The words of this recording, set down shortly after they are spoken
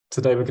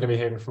Today we're going to be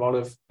hearing from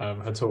Olive.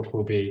 Her talk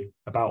will be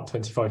about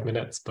 25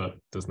 minutes, but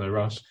there's no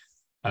rush.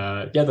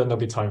 Then there'll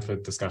be time for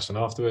discussion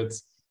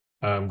afterwards.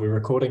 We're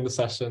recording the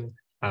session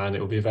and it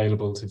will be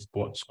available to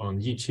watch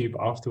on YouTube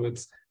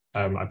afterwards.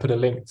 I put a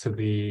link to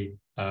the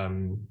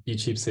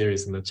YouTube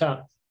series in the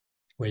chat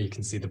where you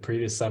can see the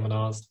previous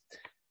seminars.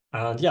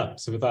 And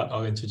so with that,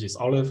 I'll introduce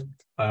Olive.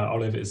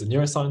 Olive is a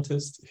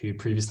neuroscientist who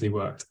previously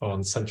worked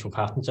on central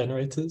pattern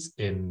generators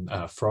in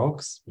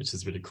frogs, which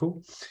is really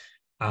cool.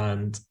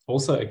 And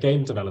also a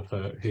game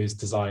developer who's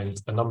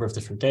designed a number of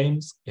different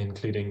games,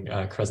 including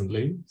Crescent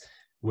Loom,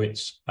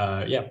 which,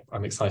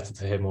 I'm excited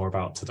to hear more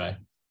about today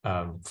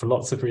for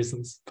lots of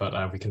reasons,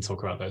 but we can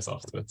talk about those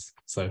afterwards.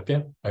 So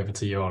over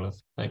to you, Olive.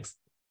 Thanks.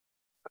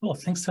 Cool,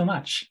 thanks so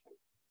much.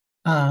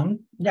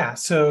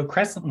 So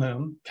Crescent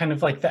Loom, kind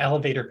of like the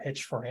elevator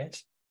pitch for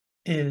it,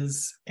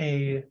 is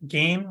a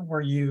game where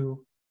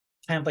you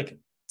kind of like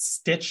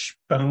stitch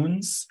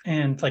bones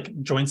and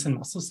like joints and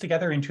muscles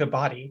together into a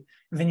body.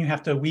 And then you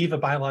have to weave a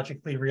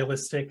biologically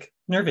realistic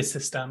nervous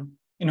system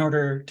in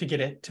order to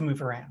get it to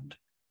move around,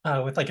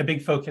 with like a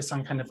big focus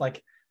on kind of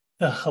like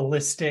the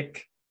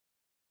holistic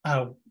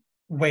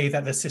way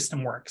that the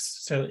system works.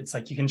 So it's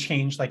like you can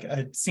change like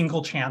a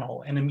single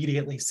channel and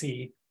immediately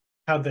see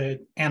how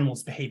the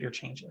animal's behavior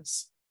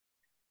changes.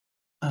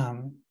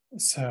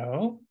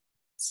 So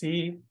let's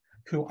see,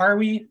 who are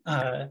we?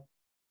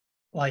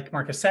 Like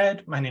Marcus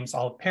said, my name is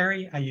Olive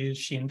Perry. I use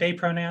she and they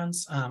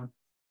pronouns.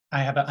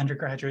 I have an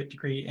undergraduate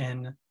degree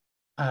in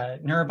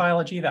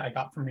neurobiology that I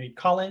got from Reed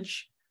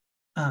College.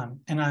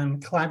 And I'm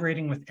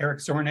collaborating with Eric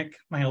Zornick,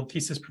 my old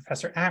thesis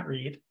professor at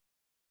Reed,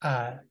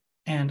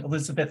 and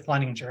Elizabeth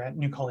Leininger at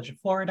New College of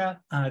Florida.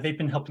 They've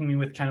been helping me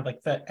with kind of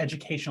like the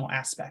educational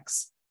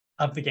aspects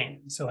of the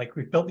game. So like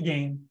we've built the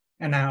game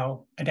and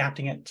now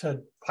adapting it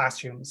to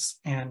classrooms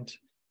and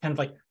kind of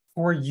like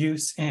for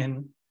use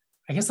in,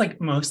 I guess like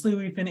mostly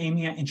we've been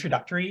aiming at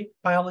introductory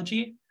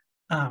biology,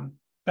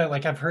 but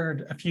like I've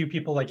heard a few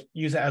people like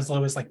use it as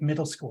low as like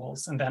middle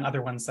schools, and then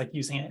other ones like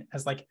using it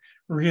as like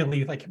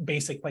really like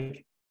basic,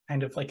 like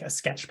kind of like a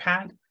sketch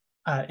pad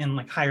in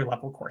like higher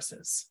level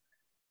courses.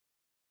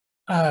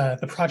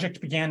 The project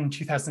began in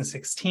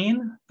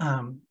 2016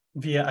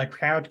 via a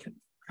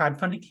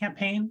crowdfunding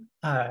campaign.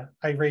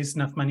 I raised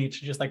enough money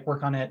to just like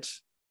work on it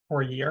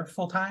for a year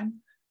full time.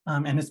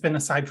 And it's been a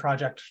side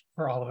project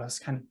for all of us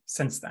kind of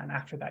since then,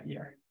 after that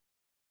year.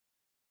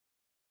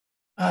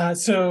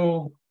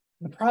 So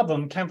the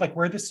problem, kind of like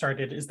where this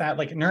started, is that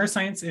like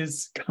neuroscience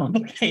is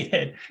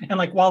complicated. And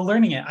like while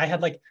learning it, I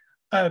had like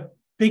a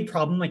big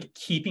problem like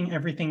keeping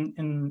everything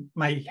in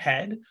my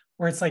head,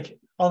 where it's like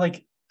I'll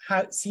like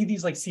see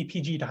these like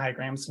CPG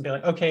diagrams and be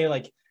like, okay,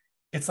 like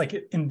it's like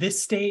in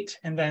this state,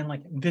 and then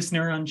like this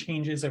neuron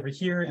changes over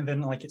here, and then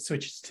like it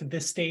switches to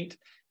this state.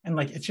 And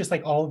like it's just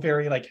like all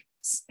very like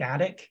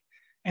static,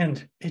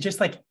 and it just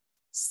like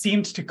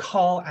seemed to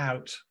call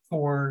out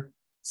for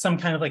some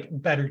kind of like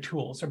better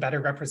tools or better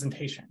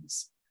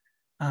representations.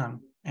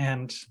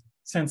 And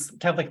since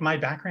kind of like my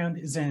background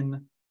is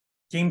in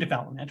game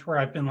development, where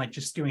I've been like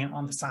just doing it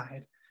on the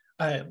side,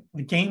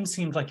 the game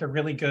seemed like a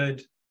really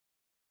good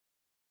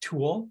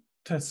tool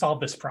to solve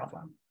this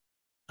problem.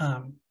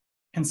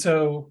 And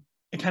so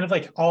it kind of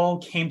like all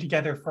came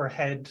together for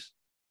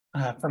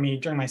me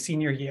during my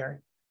senior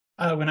year,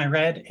 when I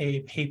read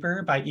a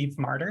paper by Eve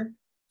Marder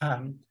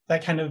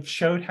that kind of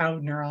showed how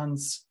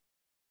neurons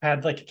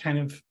had like kind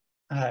of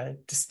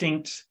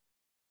distinct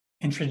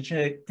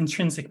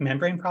intrinsic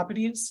membrane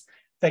properties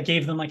that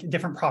gave them like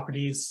different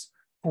properties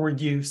for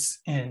use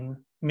in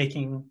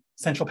making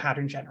central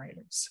pattern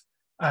generators.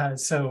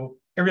 So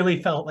it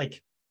really felt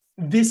like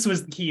this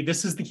was the key.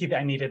 This is the key that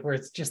I needed, where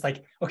it's just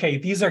like, okay,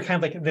 these are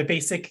kind of like the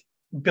basic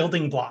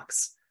building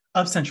blocks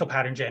of central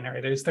pattern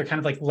generators. They're kind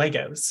of like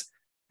Legos.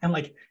 And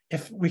like,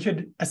 if we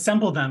could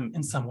assemble them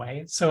in some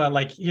way. So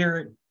like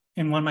here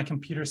in one of my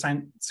computer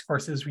science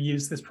courses, we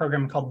use this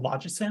program called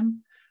Logisim,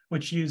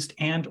 which used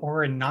and,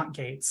 or, and not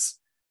gates.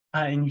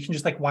 And you can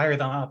just like wire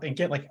them up and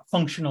get like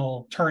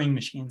functional Turing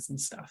machines and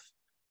stuff.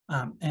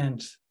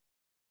 And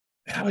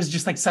that was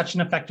just like such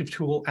an effective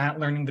tool at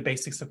learning the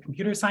basics of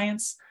computer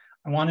science.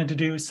 I wanted to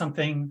do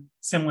something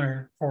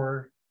similar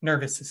for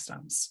nervous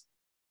systems.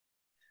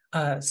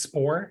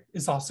 Spore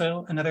is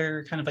also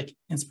another kind of like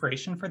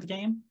inspiration for the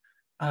game,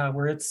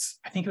 where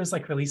I think it was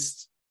like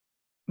released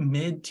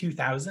mid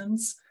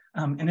 2000s.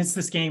 And it's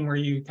this game where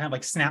you kind of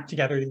like snap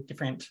together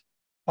different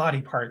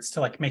body parts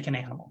to like make an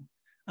animal.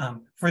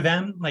 For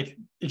them, like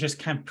it just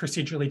kind of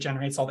procedurally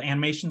generates all the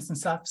animations and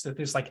stuff. So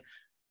there's like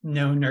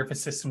no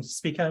nervous system to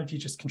speak of. You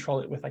just control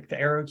it with like the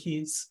arrow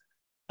keys.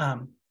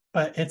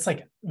 But it's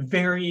like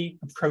very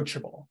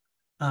approachable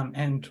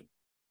and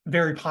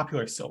very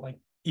popular still. Like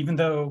even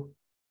though,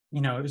 you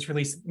know, it was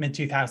released mid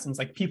 2000s,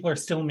 like people are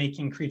still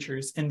making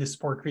creatures in the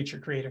Spore creature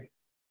creator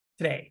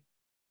today.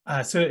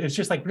 So it's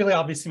just like really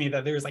obvious to me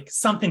that there's like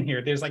something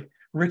here. There's like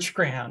rich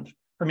ground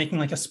for making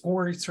like a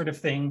Spore sort of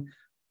thing,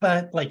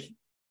 but like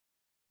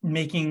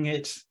making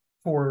it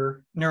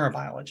for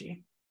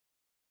neurobiology.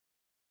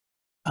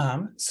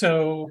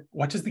 So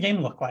what does the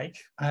game look like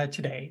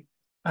today?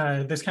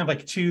 There's kind of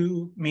like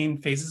two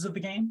main phases of the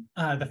game.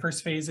 The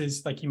first phase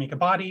is like you make a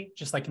body,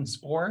 just like in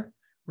Spore,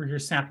 where you're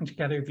snapping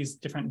together these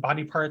different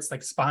body parts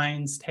like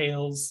spines,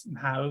 tails,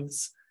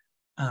 mouths,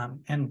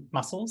 and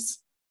muscles.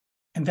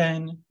 And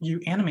then you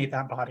animate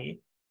that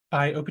body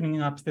by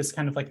opening up this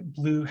kind of like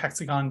blue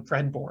hexagon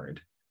breadboard.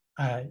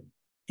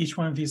 Each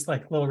one of these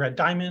like little red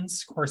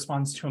diamonds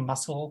corresponds to a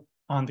muscle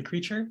on the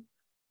creature.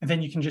 And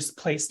then you can just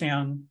place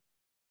down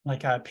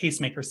like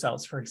pacemaker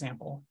cells, for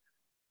example,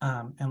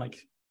 and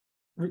like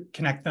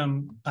connect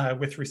them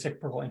with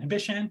reciprocal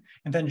inhibition,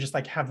 and then just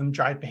like have them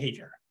drive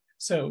behavior.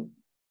 So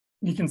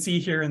you can see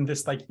here in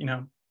this like,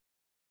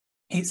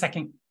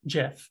 8-second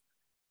GIF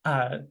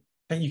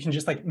that you can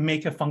just like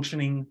make a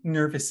functioning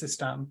nervous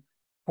system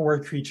for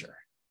a creature,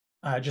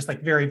 just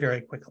like very,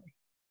 very quickly.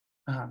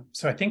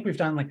 So I think we've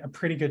done like a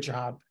pretty good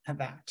job at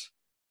that.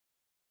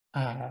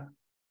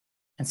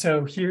 And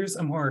so here's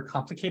a more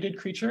complicated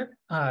creature,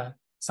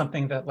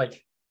 something that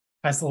like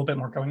has a little bit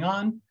more going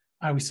on.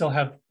 We still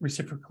have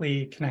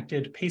reciprocally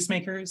connected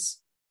pacemakers,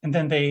 and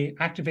then they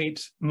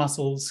activate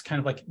muscles kind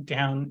of like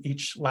down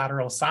each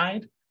lateral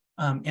side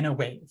in a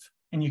wave.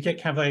 And you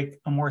get kind of like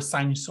a more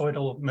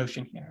sinusoidal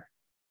motion here.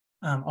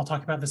 I'll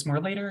talk about this more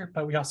later,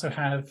 but we also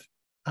have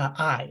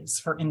eyes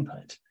for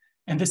input.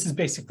 And this is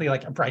basically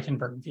like a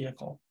Breitenberg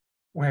vehicle,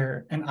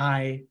 where an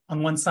eye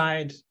on one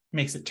side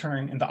makes it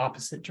turn in the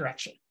opposite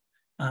direction.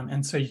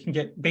 And so you can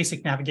get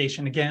basic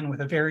navigation again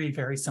with a very,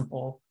 very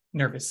simple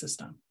nervous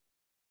system.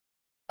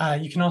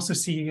 You can also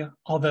see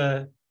all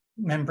the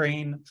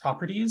membrane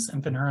properties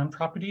and the neuron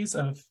properties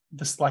of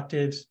the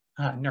selected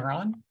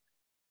neuron,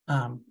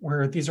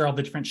 where these are all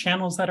the different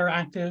channels that are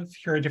active.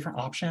 Here are different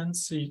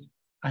options. So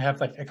I have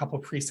like a couple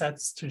of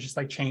presets to just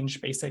like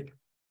change basic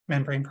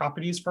membrane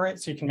properties for it.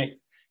 So you can make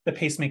the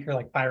pacemaker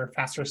like fire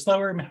faster or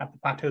slower, have the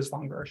plateaus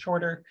longer or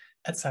shorter,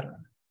 etc.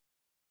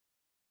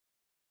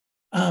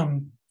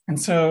 And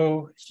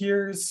so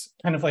here's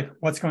kind of like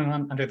what's going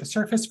on under the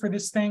surface for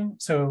this thing.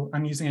 So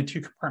I'm using a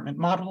 2-compartment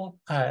model.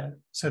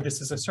 So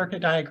this is a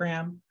circuit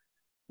diagram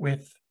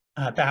with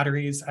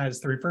batteries as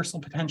the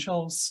reversal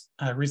potentials,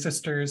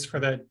 resistors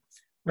for the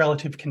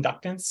relative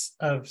conductance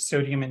of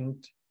sodium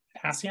and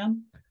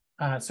potassium.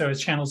 So as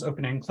channels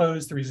open and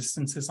close, the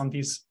resistances on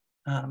these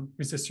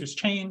resistors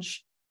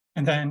change.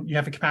 And then you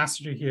have a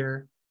capacitor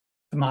here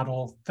to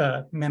model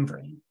the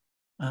membrane.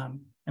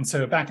 And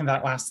so back in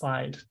that last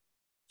slide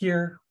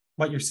here,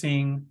 what you're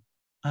seeing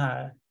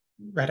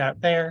right out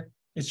there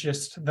is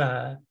just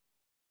the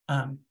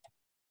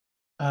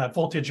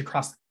voltage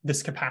across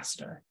this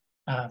capacitor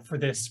for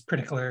this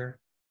particular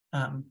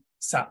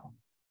cell.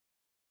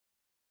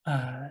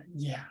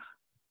 Yeah,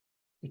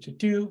 what to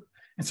do.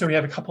 And so we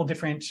have a couple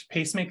different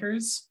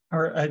pacemakers,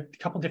 or a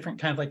couple different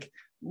kind of like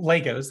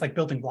Legos, like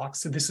building blocks.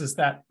 So this is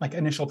that like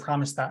initial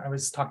promise that I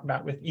was talking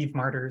about with Eve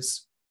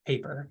Marter's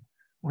paper,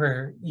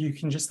 where you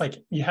can just like,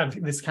 you have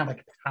this kind of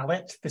like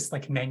palette, this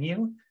like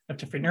menu of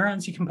different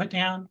neurons you can put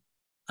down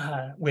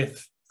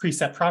with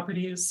preset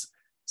properties.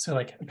 So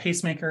like a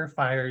pacemaker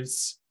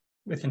fires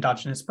with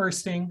endogenous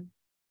bursting.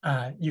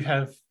 You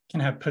can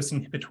have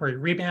post-inhibitory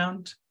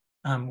rebound,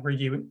 where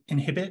you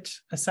inhibit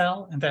a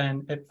cell and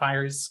then it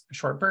fires a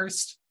short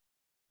burst.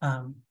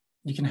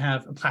 You can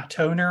have a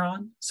plateau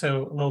neuron.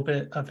 So a little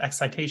bit of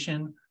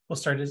excitation will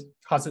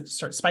cause it to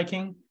start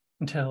spiking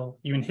until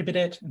you inhibit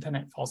it and then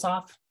it falls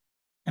off.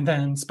 And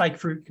then spike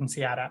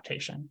frequency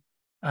adaptation,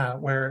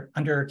 where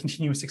under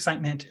continuous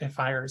excitement, it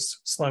fires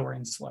slower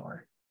and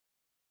slower.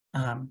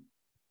 And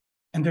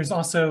there's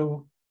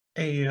also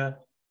a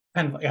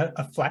kind of like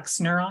a flex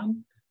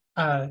neuron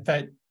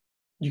that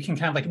you can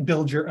kind of like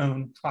build your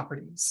own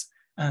properties.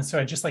 So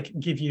I just like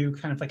give you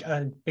kind of like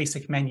a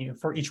basic menu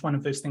for each one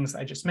of those things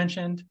I just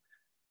mentioned.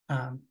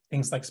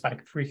 Things like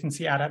spike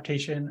frequency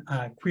adaptation.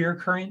 Queer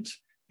current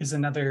is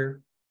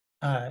another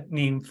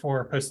name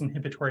for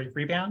post-inhibitory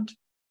rebound,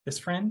 this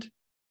friend,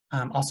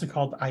 also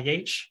called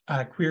IH.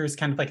 Queer is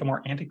kind of like a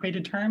more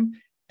antiquated term,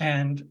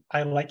 and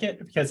I like it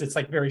because it's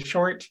like very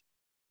short,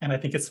 and I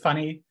think it's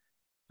funny.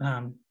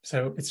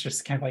 So it's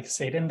just kind of like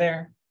stayed in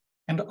there.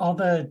 And all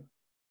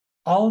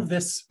of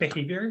this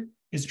behavior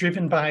is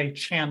driven by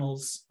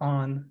channels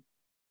on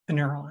the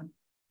neuron.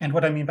 And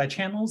what I mean by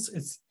channels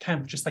is kind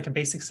of just like a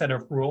basic set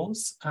of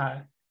rules.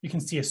 You can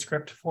see a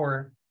script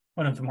for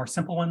one of the more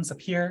simple ones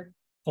up here,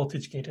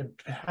 voltage-gated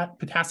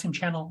potassium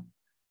channel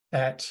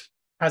that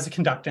has a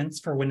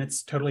conductance for when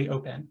it's totally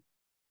open,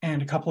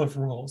 and a couple of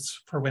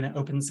rules for when it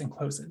opens and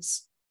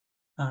closes.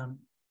 And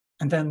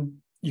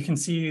then you can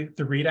see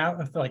the readout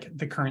of like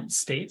the current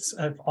states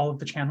of all of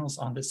the channels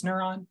on this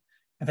neuron.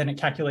 And then it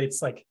calculates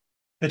like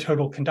the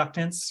total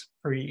conductance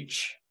for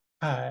each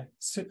ion,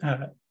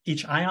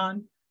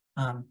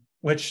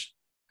 which,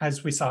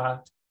 as we saw,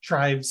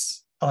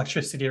 drives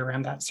electricity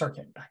around that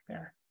circuit back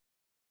there.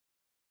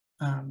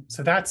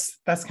 So that's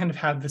kind of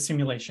how the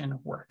simulation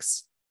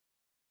works.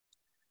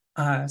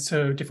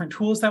 So different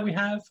tools that we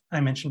have, I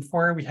mentioned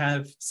before, we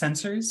have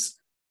sensors.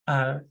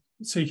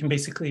 So you can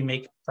basically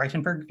make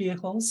Breitenberg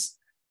vehicles.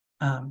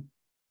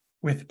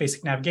 with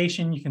basic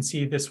navigation. You can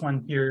see this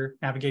one here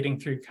navigating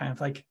through kind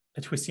of like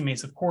a twisty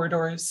maze of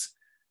corridors.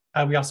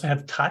 We also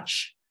have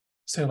touch.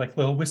 So like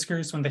little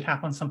whiskers, when they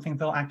tap on something,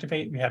 they'll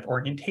activate. We have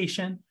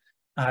orientation.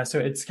 So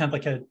it's kind of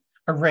like an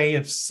array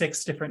of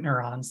 6 different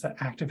neurons that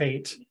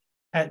activate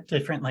at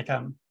different like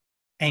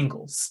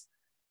angles.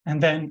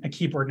 And then a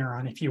keyboard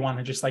neuron if you want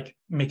to just like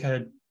make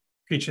a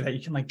creature that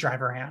you can like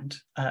drive around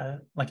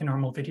like a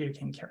normal video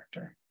game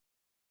character.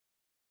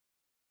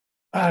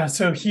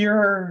 So here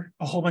are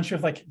a whole bunch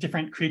of like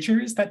different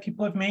creatures that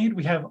people have made.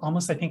 We have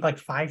almost, I think, like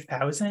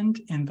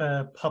 5,000 in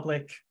the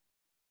public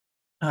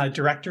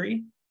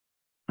directory.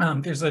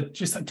 There's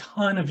just a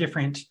ton of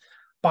different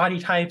body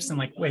types and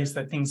like ways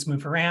that things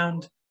move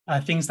around,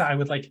 things that I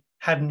would like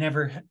have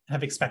never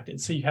have expected.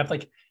 So you have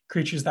like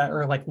creatures that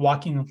are like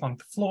walking along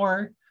the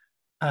floor.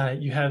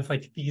 You have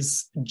like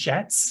these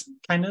jets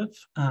kind of.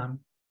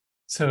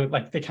 So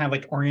like they kind of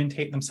like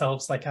orientate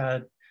themselves like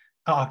a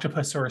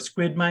octopus or a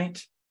squid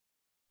might.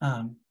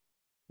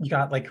 You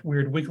got like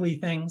weird wiggly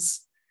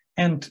things,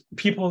 and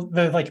people,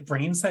 the like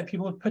brains that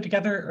people have put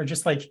together are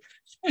just like,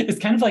 it's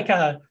kind of like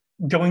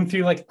going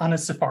through like on a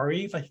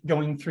safari, like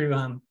going through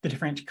the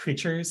different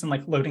creatures and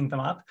like loading them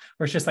up,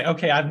 where it's just like,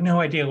 okay, I have no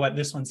idea what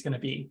this one's going to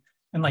be,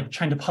 and like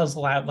trying to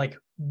puzzle out like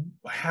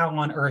how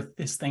on earth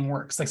this thing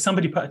works. Like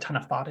somebody put a ton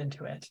of thought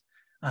into it,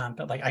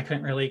 but like I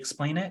couldn't really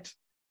explain it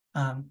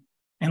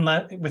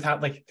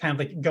without like kind of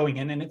like going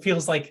in, and it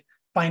feels like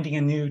finding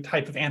a new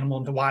type of animal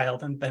in the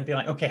wild and then be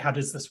like, okay, how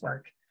does this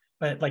work?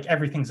 But like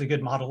everything's a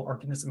good model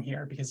organism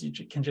here because you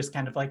can just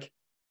kind of like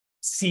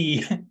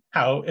see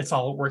how it's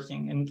all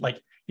working, and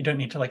like you don't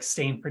need to like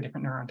stain for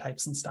different neuron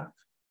types and stuff.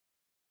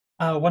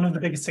 One of the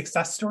biggest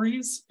success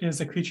stories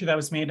is a creature that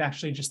was made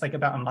actually just like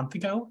about a month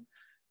ago,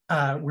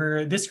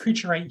 where this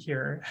creature right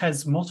here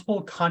has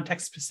multiple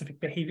context-specific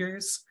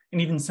behaviors and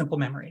even simple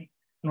memory.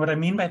 And what I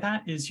mean by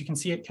that is you can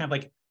see it kind of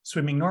like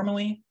swimming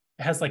normally.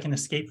 It has like an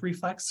escape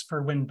reflex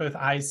for when both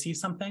eyes see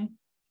something.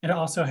 And it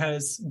also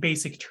has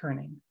basic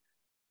turning,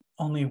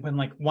 only when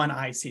like one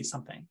eye sees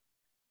something.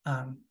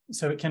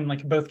 So it can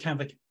like both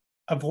kind of like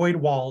avoid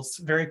walls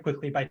very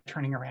quickly by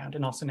turning around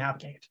and also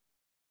navigate.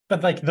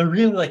 But like the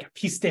real like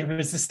piece de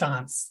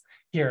resistance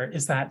here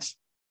is that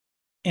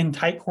in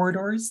tight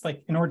corridors,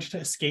 like in order to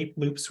escape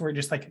loops where it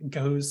just like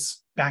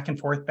goes back and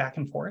forth,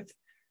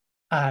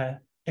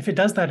 if it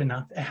does that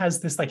enough, it has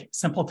this like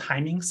simple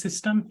timing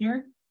system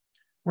here,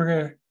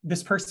 where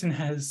this person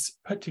has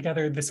put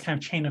together this kind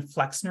of chain of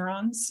flex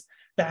neurons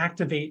that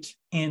activate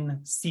in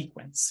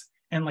sequence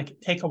and like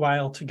take a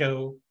while to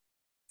go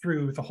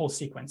through the whole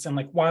sequence. And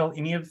like while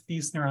any of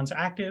these neurons are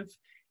active,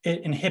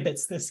 it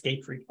inhibits the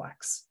escape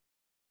reflex.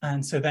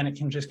 And so then it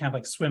can just kind of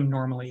like swim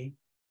normally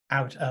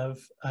out of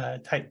a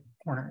tight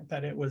corner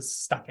that it was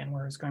stuck in,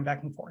 where it was going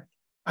back and forth.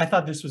 I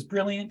thought this was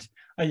brilliant.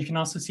 You can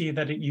also see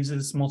that it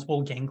uses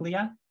multiple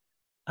ganglia.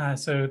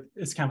 So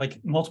it's kind of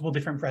like multiple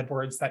different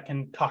breadboards that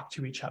can talk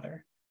to each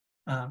other,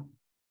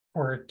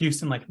 or do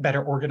some like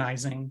better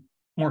organizing,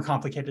 more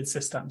complicated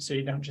systems. So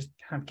you don't just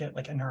kind of get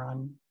like a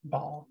neuron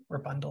ball or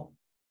bundle.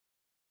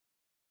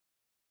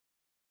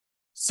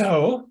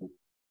 So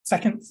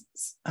second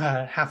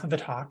half of the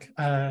talk,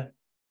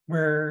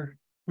 where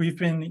we've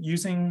been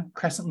using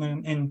Crescent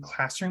Loom in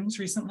classrooms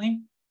recently.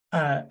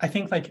 I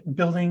think like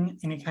building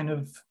any kind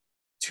of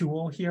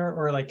tool here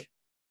or like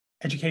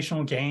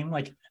educational game,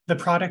 like the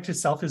product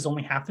itself is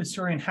only half the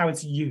story, and how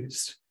it's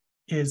used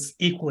is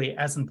equally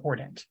as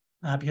important,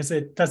 because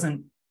it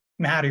doesn't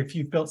matter if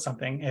you've built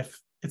something if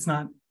it's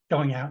not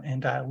going out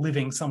and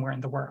living somewhere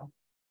in the world.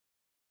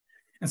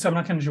 And so I'm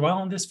not going to dwell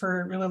on this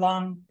for really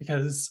long,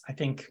 because I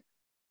think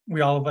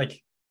we all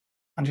like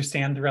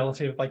understand the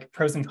relative like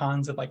pros and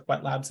cons of like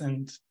wet labs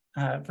and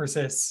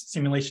versus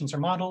simulations or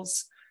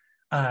models.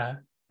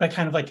 But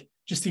kind of like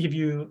just to give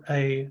you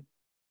a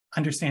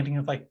understanding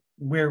of like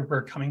where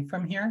we're coming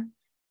from here,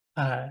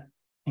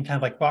 and kind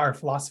of like what our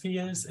philosophy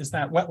is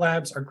that wet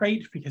labs are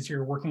great because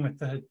you're working with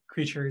the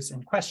creatures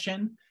in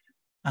question,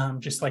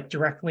 just like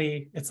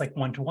directly, it's like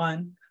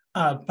one-to-one,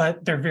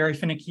 but they're very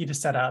finicky to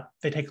set up.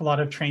 They take a lot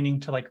of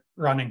training to like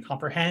run and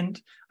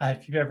comprehend.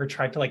 If you've ever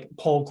tried to like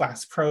pull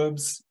glass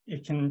probes, you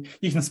can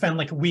spend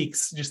like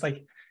weeks just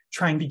like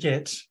trying to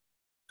get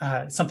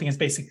something as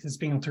basic as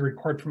being able to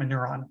record from a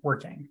neuron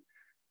working.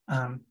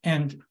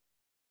 And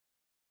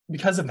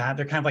because of that,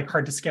 they're kind of like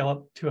hard to scale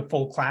up to a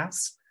full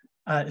class,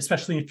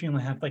 especially if you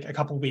only have like a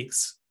couple of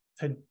weeks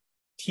to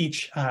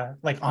teach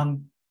like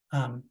on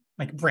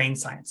like brain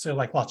science. So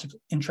like lots of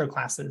intro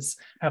classes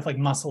have like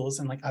muscles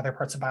and like other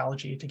parts of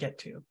biology to get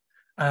to.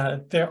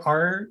 There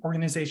are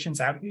organizations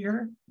out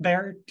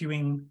there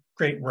doing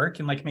great work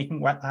in like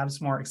making wet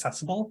labs more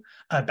accessible.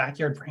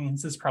 Backyard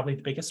Brains is probably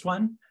the biggest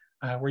one,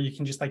 where you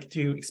can just like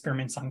do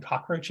experiments on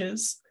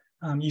cockroaches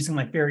using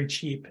like very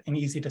cheap and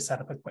easy to set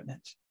up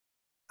equipment.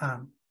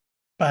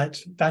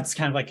 But that's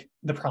kind of like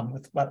the problem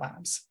with wet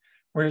labs.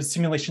 Whereas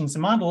simulations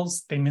and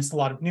models, they miss a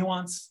lot of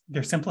nuance,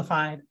 they're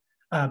simplified,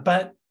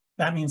 but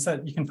that means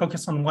that you can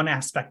focus on one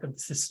aspect of the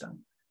system,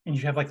 and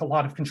you have like a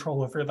lot of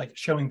control over like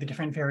showing the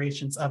different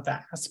variations of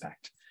that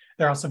aspect.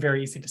 They're also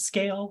very easy to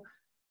scale.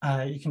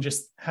 You can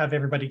just have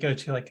everybody go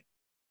to like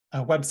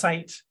a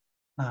website,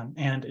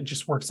 and it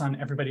just works on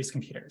everybody's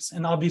computers.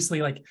 And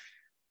obviously, like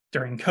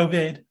during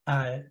COVID,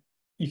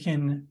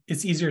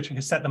 it's easier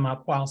to set them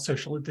up while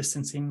social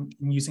distancing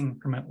and using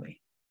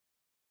remotely.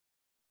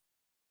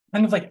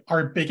 Kind of like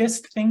our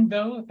biggest thing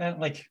though, that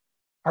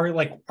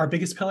our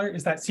biggest pillar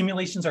is that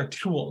simulations are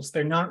tools.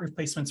 They're not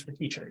replacements for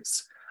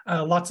teachers.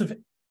 Lots of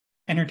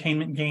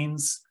entertainment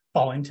games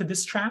fall into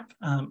this trap.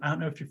 I don't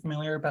know if you're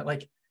familiar, but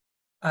like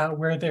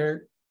where the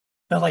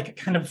like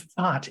kind of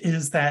thought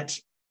is that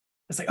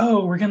it's like,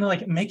 oh, we're gonna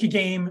like make a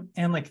game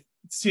and like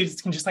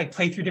students can just like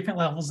play through different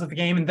levels of the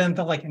game and then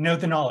they'll like know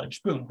the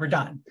knowledge, boom, we're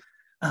done.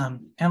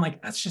 And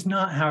like, that's just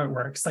not how it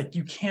works. Like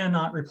you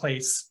cannot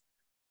replace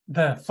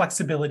the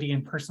flexibility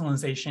and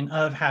personalization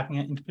of having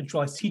an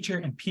individualized teacher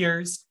and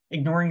peers.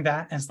 Ignoring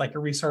that as like a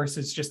resource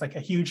is just like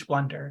a huge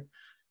blunder.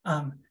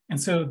 And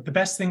so the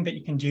best thing that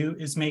you can do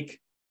is make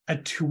a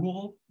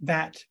tool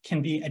that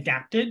can be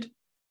adapted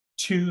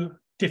to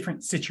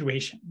different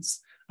situations.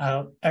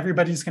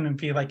 Everybody's going to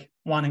be like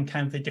wanting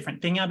kind of a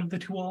different thing out of the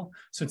tool.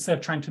 So instead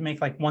of trying to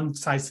make like one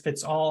size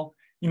fits all,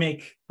 you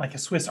make like a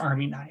Swiss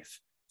Army knife,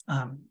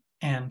 and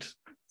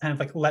kind of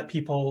like let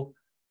people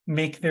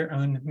make their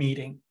own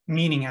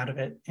meaning out of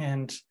it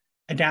and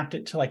adapt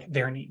it to like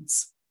their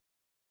needs.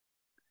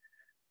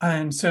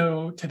 And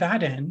so to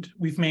that end,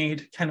 we've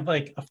made kind of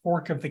like a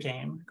fork of the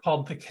game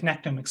called the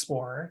Connectome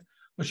Explorer,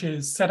 which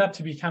is set up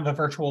to be kind of a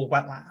virtual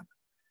wet lab.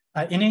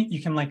 In it,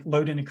 you can like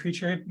load in a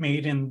creature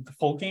made in the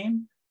full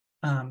game,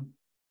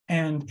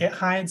 and it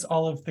hides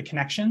all of the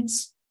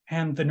connections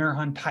and the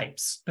neuron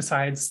types,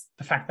 besides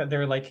the fact that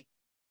they're like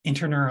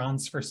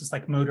interneurons versus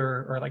like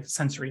motor or like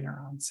sensory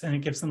neurons. And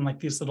it gives them like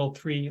these little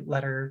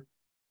 3-letter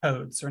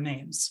codes or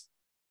names.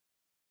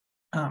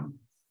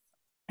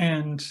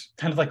 And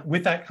kind of like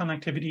with that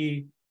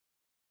connectivity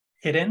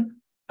hidden,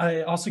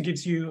 it also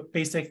gives you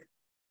basic,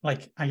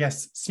 like, I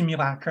guess,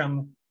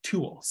 simulacrum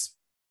tools.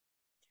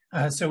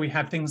 So we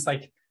have things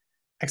like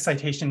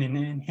excitation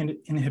and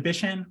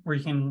inhibition, where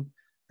you can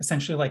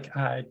essentially like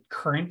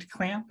current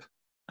clamp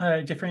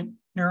different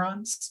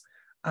neurons.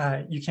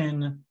 You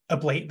can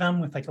ablate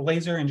them with like a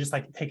laser and just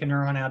like take a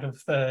neuron out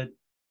of the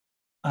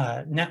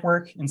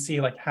network and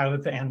see like how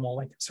the animal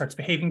like starts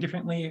behaving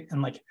differently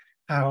and like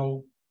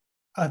how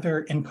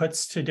other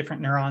inputs to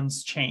different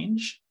neurons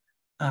change.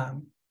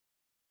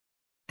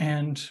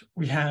 And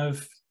we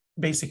have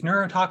basic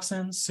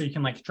neurotoxins, so you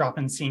can like drop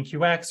in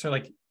CNQX or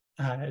like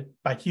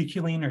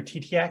bicuculline or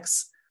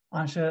TTX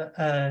onto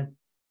a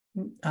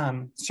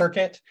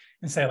circuit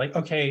and say like,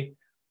 okay,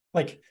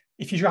 like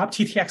if you drop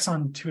TTX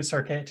onto a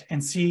circuit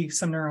and see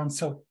some neurons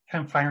still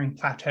kind of firing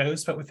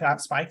plateaus, but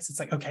without spikes, it's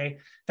like, okay,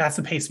 that's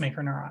a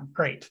pacemaker neuron,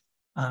 great.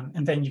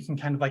 And then you can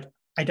kind of like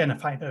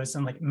identify those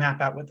and like map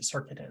out what the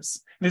circuit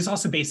is. There's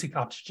also basic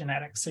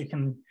optogenetics, so you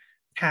can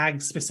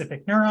tag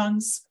specific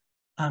neurons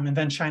and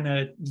then shine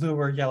a blue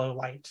or yellow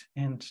light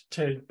and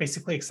to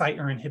basically excite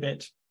or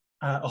inhibit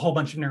a whole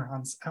bunch of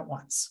neurons at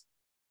once.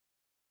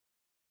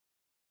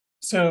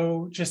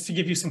 So just to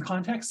give you some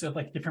context of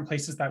like different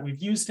places that we've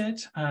used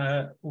it,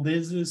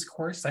 Liz's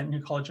course at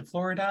New College of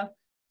Florida,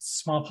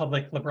 small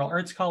public liberal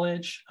arts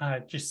college,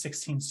 just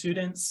 16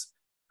 students.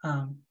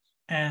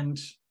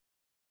 And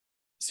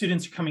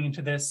students are coming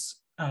into this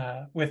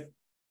with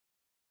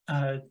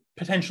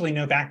potentially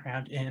no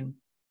background in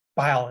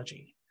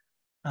biology.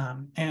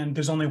 And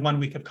there's only 1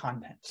 week of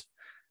content.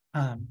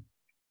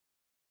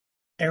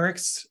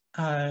 Eric's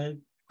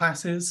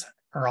classes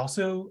are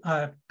also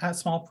at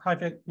small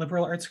private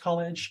liberal arts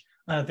college.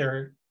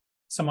 They're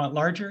somewhat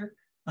larger,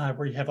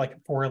 where you have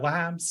like 4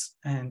 labs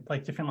and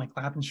like different like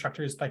lab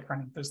instructors like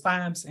running those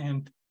labs.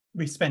 And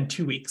we spend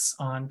 2 weeks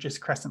on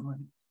just Crescent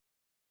Loom.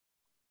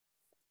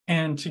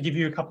 And to give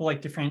you a couple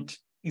like different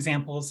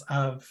examples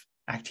of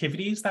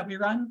activities that we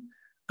run,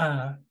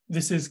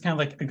 this is kind of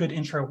like a good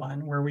intro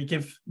one where we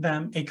give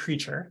them a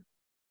creature,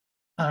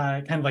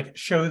 kind of like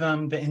show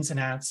them the ins and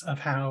outs of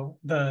how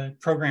the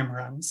program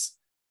runs.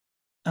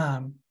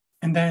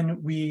 And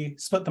then we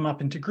split them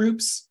up into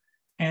groups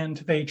and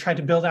they try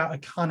to build out a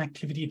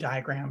connectivity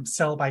diagram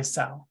cell by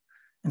cell.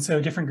 And so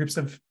different groups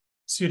of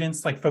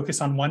students like focus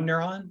on one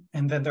neuron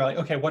and then they're like,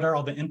 okay, what are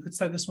all the inputs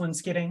that this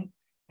one's getting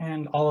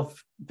and all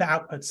of the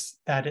outputs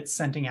that it's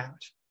sending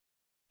out.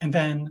 And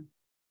then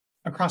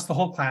across the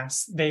whole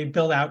class, they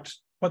build out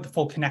what the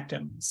full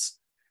connectome is.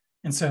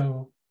 And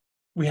so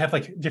we have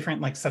like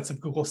different like sets of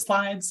Google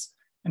Slides,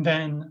 and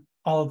then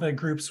all of the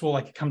groups will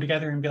like come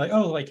together and be like,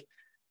 oh, like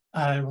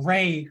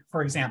Ray,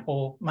 for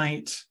example,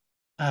 might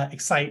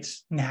excite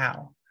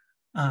now.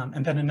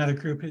 And then another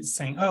group is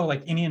saying, oh,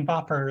 like Innie and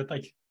Bopper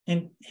like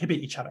inhibit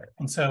each other.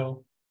 And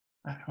so,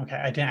 okay,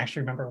 I didn't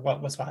actually remember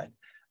what was what,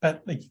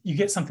 but like you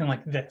get something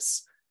like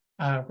this,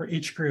 where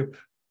each group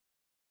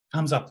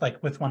comes up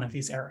like with one of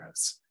these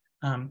arrows.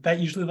 That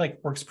usually like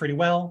works pretty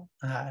well.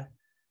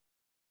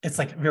 It's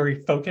like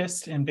very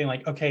focused and being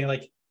like, okay,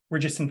 like we're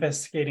just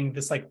investigating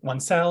this like one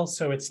cell,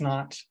 so it's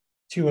not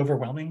too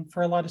overwhelming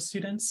for a lot of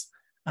students.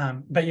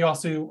 But you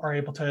also are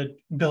able to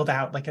build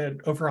out like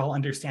an overall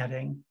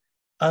understanding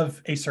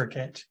of a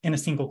circuit in a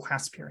single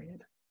class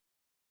period.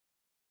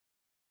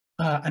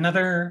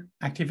 Another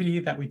activity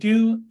that we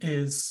do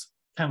is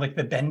kind of like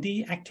the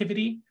bendy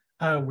activity,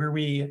 where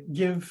we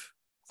give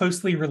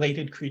closely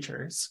related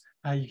creatures.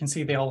 You can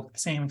see they all look the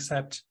same,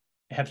 except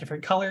they have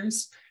different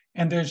colors.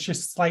 And there's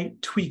just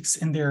slight tweaks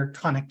in their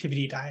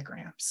connectivity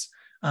diagrams,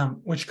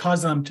 which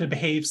cause them to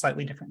behave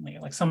slightly differently.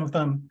 Like some of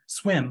them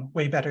swim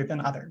way better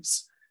than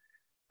others.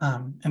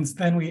 And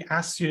then we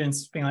ask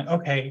students being like,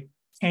 okay,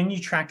 can you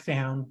track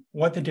down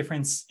what the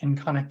difference in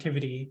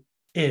connectivity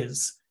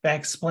is that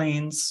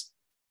explains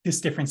this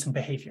difference in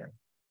behavior?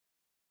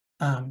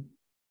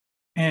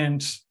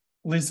 And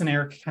Liz and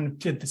Eric kind of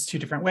did this two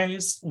different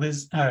ways.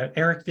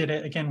 Eric did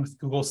it again with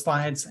Google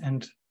Slides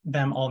and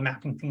them all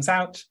mapping things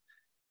out.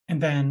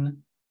 And then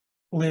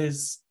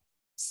Liz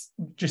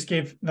just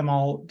gave them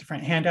all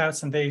different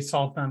handouts and they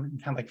solved them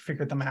and kind of like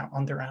figured them out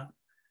on their own.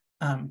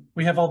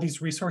 We have all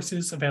these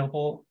resources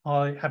available.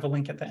 I'll have a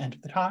link at the end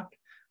of the talk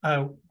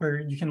where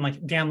you can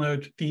like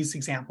download these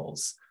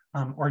examples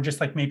or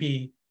just like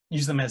maybe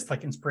use them as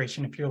like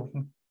inspiration if you're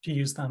looking to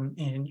use them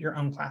in your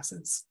own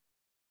classes.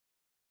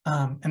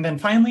 And then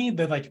finally,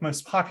 the like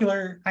most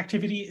popular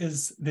activity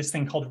is this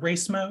thing called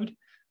race mode,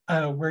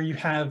 where you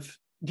have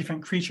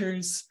different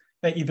creatures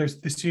that either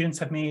the students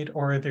have made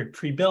or they're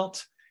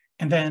pre-built,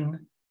 and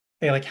then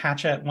they like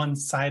hatch at one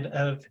side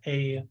of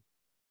a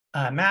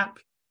map,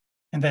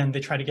 and then they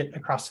try to get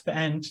across to the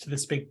end to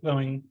this big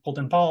glowing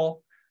golden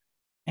ball,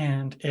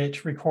 and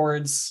it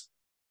records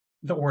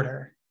the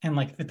order and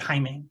like the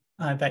timing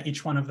that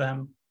each one of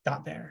them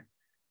got there.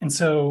 And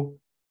so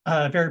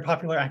a very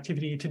popular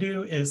activity to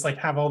do is like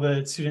have all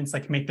the students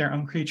like make their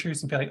own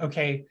creatures and be like,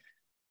 okay,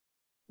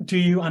 do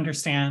you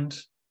understand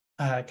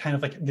kind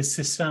of like this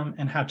system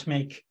and how to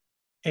make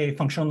a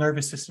functional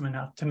nervous system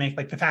enough to make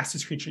like the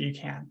fastest creature you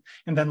can?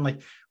 And then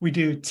like we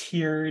do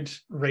tiered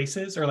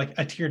races or like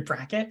a tiered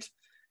bracket.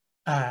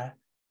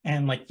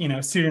 And like, you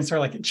know, students are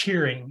like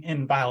cheering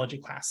in biology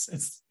class.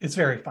 It's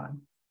very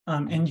fun.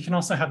 And you can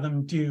also have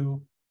them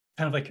do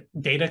kind of like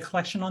data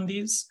collection on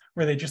these,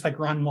 where they just like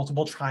run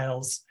multiple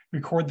trials,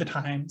 record the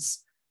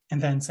times,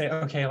 and then say,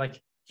 okay, like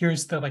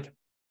here's the like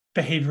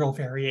behavioral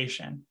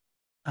variation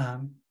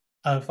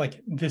of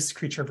like this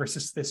creature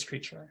versus this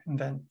creature. And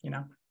then, you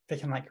know, they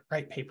can like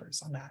write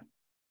papers on that.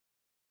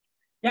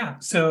 Yeah,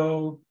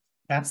 so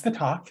that's the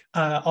talk.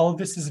 All of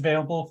this is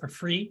available for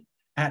free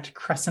at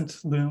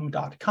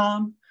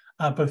crescentloom.com,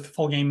 both the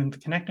full game and the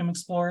Connectome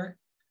Explorer.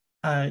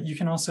 You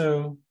can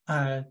also,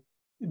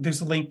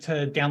 there's a link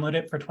to download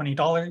it for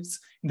 $20,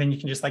 and then you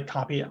can just like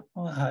copy it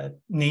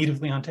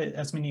natively onto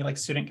as many like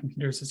student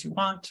computers as you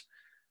want.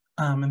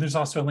 And there's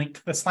also a link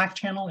to the Slack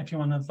channel if you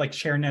want to like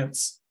share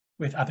notes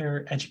with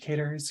other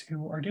educators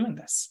who are doing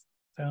this.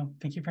 So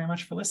thank you very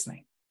much for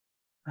listening.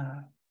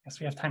 I guess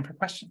we have time for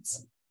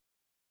questions.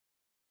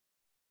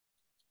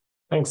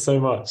 Thanks so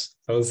much.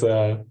 That was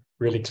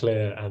really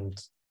clear,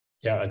 and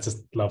yeah, I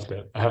just loved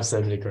it. I have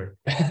so many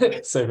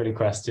so many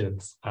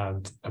questions,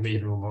 and I'm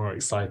even more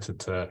excited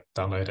to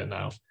download it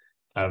now.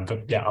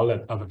 But yeah, I'll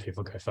let other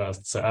people go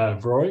first. So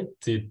Roy,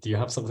 do you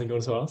have something you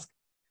want to ask?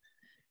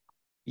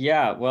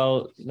 Yeah,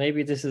 well,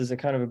 maybe this is a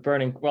kind of a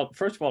burning. Well,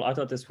 first of all, I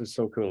thought this was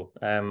so cool.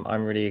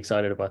 I'm really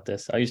excited about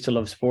this. I used to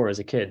love sport as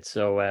a kid,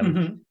 so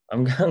I'm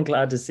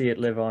glad to see it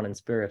live on in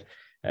spirit.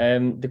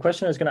 The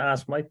question I was going to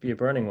ask might be a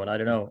burning one. I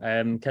don't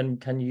know.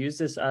 Can you use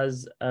this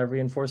as a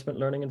reinforcement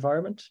learning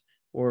environment,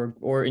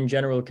 or in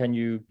general, can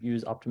you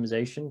use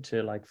optimization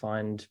to like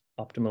find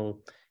optimal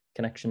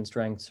connection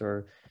strengths,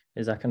 or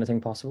is that kind of thing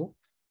possible?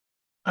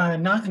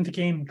 Not in the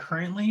game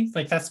currently.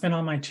 Like that's been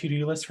on my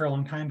to-do list for a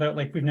long time, but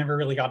like we've never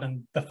really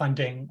gotten the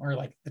funding or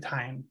like the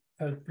time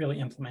to really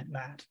implement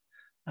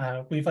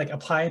that. We've like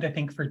applied, I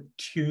think, for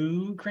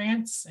 2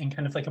 grants and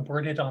kind of like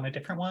aborted on a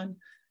different one.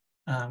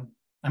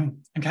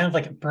 I'm kind of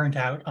like burnt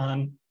out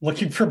on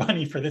looking for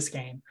money for this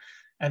game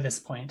at this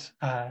point.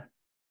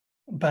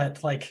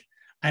 But like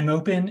I'm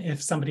open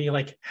if somebody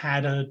like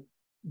had a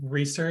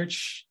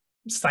research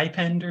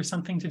stipend or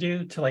something to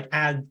do to like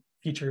add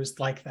features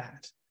like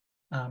that.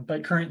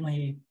 But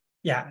currently,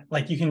 yeah,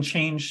 like you can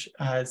change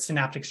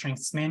synaptic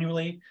strengths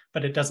manually,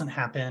 but it doesn't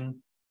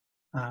happen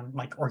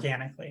like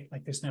organically.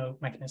 Like there's no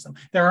mechanism.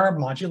 There are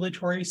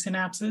modulatory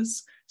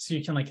synapses, so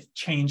you can like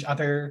change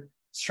other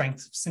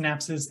strengths of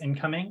synapses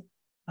incoming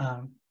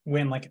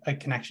when like a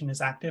connection is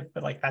active,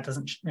 but like that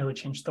doesn't really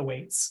change the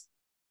weights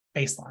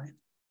baseline.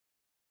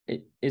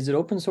 Is it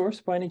open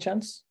source by any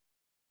chance?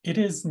 It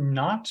is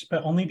not,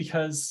 but only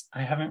because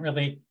I haven't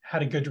really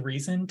had a good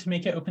reason to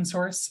make it open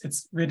source.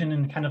 It's written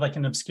in kind of like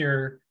an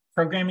obscure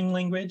programming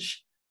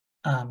language.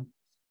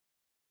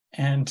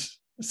 And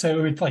so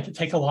it would like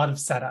take a lot of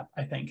setup,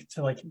 I think,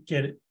 to like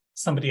get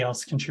somebody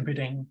else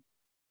contributing,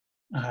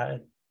 I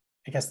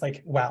guess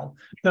like, well,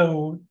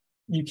 though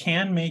you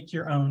can make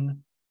your own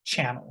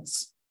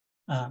channels.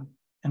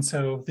 And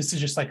so this is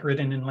just like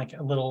written in like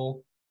a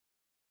little,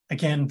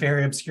 again,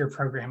 very obscure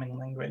programming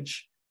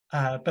language.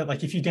 But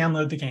like if you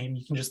download the game,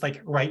 you can just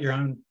like write your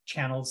own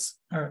channels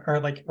or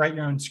like write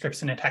your own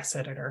scripts in a text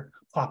editor,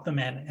 plop them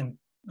in, and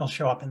they'll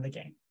show up in the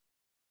game.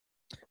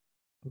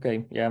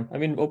 Okay, yeah. I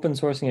mean, open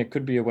sourcing it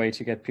could be a way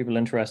to get people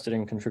interested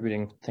in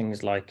contributing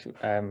things like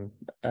a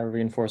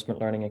reinforcement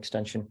learning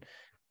extension.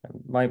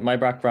 My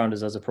background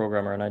is as a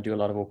programmer, and I do a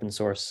lot of open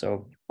source,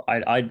 so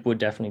I would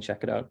definitely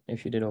check it out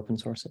if you did open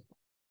source it.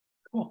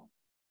 Cool.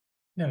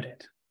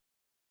 Noted.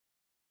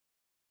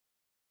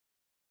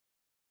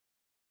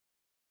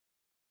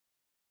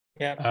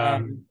 Yeah.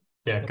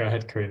 Yeah, go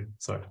ahead, Kareem.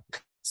 Sorry.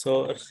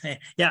 So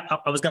yeah,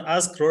 I was gonna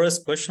ask Rora's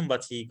question,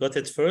 but he got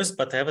it first.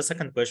 But I have a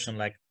second question.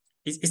 Like,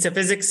 it's a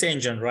physics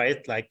engine,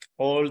 right? Like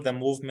all the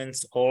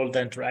movements, all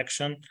the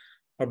interaction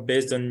are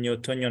based on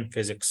Newtonian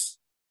physics.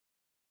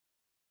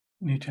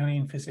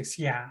 Newtonian physics,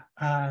 yeah.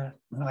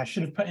 Well, I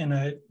should have put in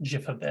a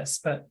GIF of this,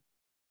 but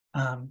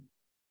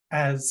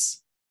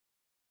as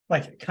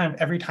like kind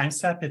of every time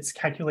step, it's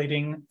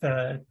calculating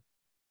the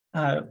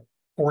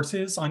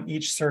forces on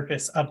each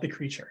surface of the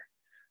creature.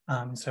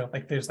 So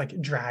like there's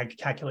like drag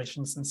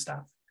calculations and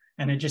stuff.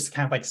 And it just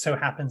kind of like so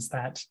happens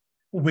that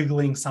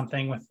wiggling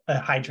something with a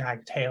high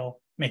drag tail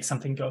makes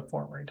something go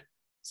forward.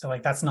 So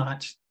like that's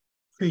not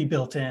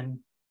pre-built in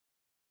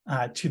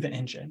to the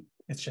engine.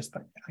 It's just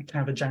like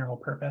kind of a general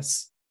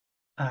purpose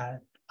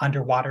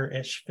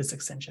underwater-ish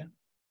physics engine.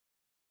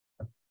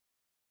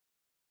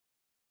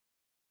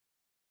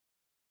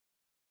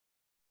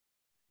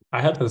 I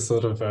had a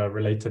sort of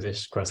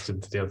related-ish question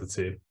to the other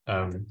two,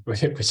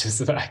 which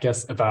is, I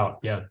guess, about,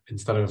 yeah,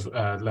 instead of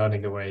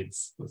learning the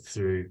weights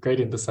through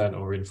gradient descent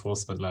or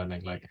reinforcement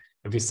learning, like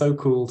it'd be so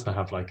cool to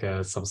have like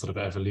some sort of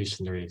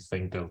evolutionary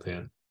thing built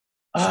in.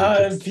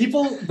 So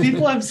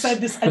People have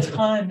said this a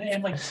ton,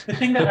 and like the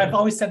thing that I've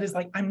always said is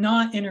like I'm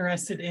not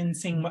interested in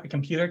seeing what a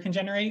computer can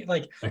generate.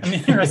 Like I'm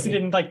interested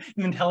in like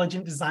an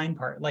intelligent design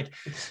part. Like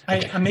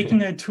I'm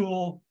making a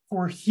tool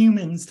for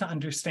humans to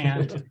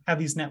understand how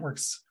these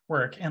networks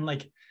work, and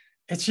like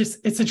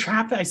it's a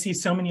trap that I see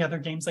so many other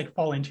games like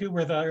fall into,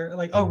 where they're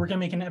like, oh, we're gonna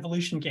make an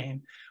evolution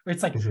game, where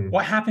it's like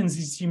what happens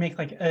is you make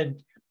like a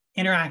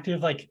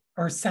interactive like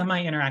or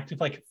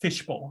semi-interactive like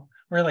fishbowl,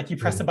 where like you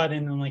press a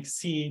button and like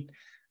see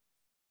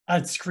a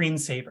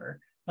screensaver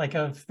like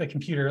of the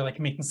computer like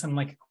making some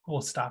like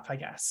cool stuff, I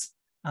guess.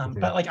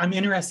 But like I'm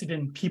interested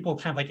in people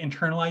kind of like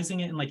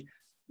internalizing it and like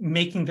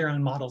making their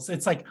own models.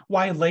 It's like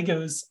why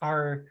Legos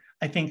are,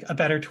 I think, a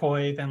better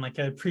toy than like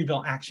a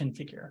pre-built action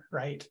figure,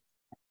 right?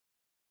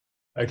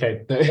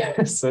 Okay,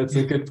 so it's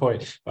a good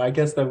point. But I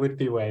guess there would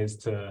be ways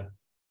to,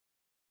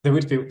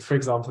 for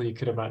example, you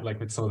could imagine like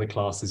with some of the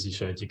classes you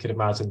showed, you could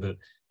imagine that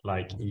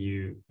like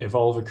you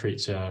evolve a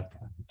creature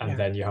and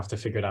then you have to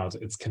figure it out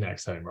its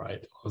connectome,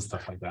 right? Or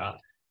stuff like that.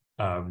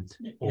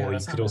 Or you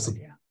could also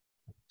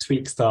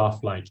tweak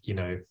stuff like, you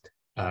know,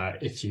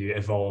 if you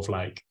evolve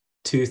like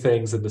two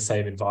things in the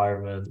same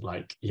environment,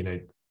 like, you know,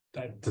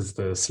 does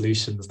the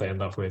solutions they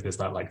end up with, is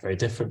that like very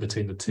different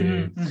between the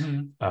two?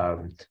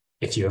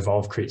 If you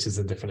evolve creatures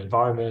in different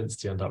environments,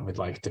 do you end up with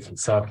like different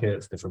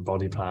circuits, different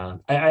body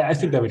plan? I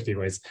think there would be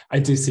ways. I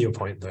do see your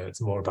point though.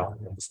 It's more about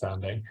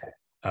understanding.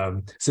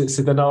 So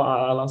then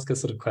I'll ask a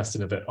sort of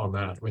question a bit on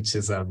that, which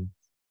is,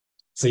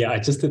 so yeah, I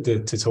just did the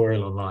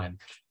tutorial online,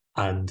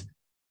 and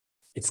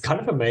it's kind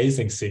of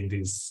amazing seeing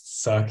these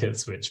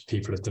circuits which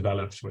people have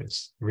developed,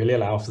 which really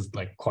allow for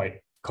like quite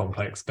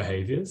complex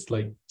behaviors.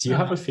 Like, do you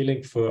have a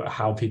feeling for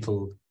how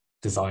people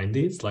design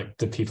these? Like,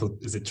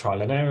 is it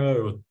trial and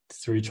error, or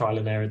through trial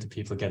and error, do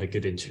people get a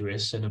good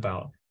intuition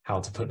about how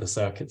to put the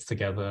circuits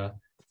together?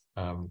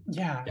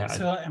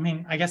 So I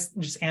mean, I guess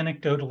just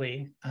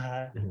anecdotally,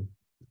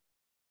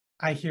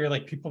 I hear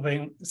like people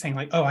saying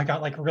like, oh, I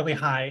got like really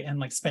high and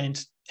like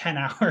spent 10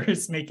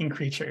 hours making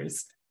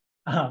creatures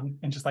and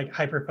just like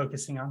hyper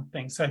focusing on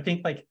things. So I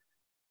think like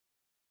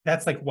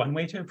that's like one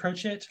way to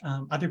approach it.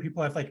 Other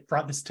people have like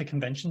brought this to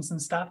conventions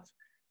and stuff.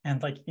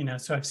 And like, you know,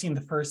 so I've seen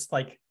the first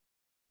like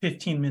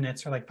 15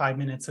 minutes or like 5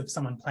 minutes of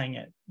someone playing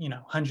it, you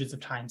know, hundreds of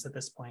times at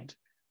this point.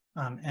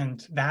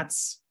 And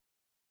that's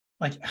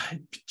like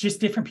just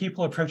different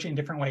people approach it in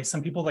different ways.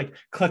 Some people like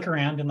click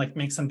around and like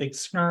make some big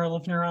snarl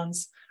of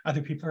neurons.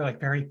 Other people are like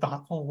very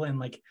thoughtful and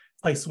like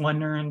place one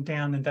neuron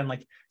down and then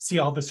like see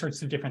all the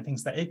sorts of different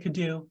things that it could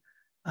do.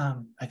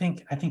 I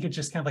think it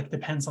just kind of like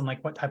depends on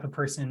like what type of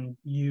person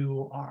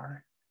you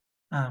are.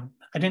 I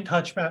didn't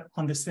touch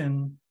on this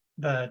in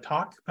the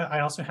talk, but I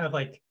also have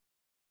like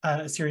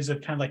a series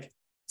of kind of like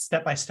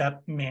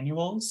step-by-step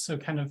manuals. So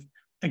kind of,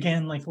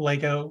 again, like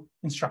Lego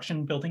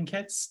instruction building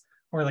kits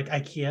or like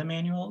IKEA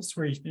manuals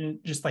where you can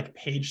just like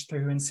page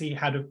through and see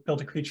how to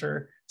build a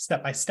creature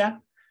step-by-step.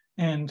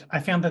 And I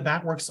found that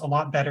that works a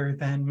lot better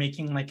than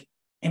making like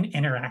an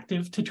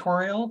interactive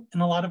tutorial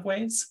in a lot of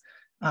ways,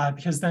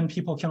 because then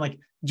people can like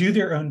do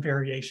their own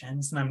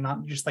variations and I'm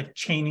not just like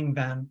chaining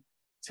them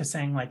to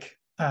saying like,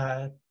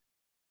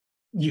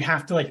 you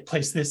have to like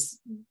place this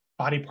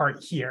body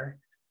part here.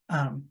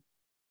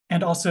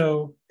 And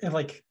also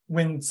like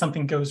when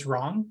something goes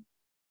wrong,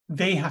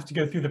 they have to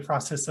go through the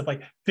process of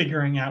like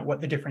figuring out what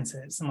the difference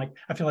is. And like,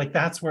 I feel like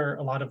that's where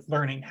a lot of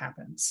learning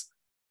happens.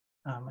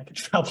 Like a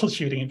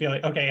troubleshooting and be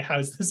like, okay, how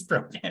is this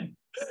broken?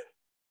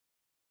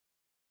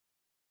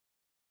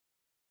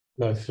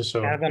 No, for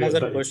sure. I have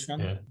another question.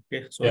 Yeah.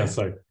 Okay, sorry. Yeah,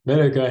 sorry.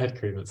 No, go ahead,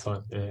 Kareem. It's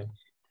fine. Yeah.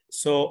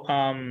 So,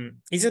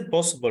 is it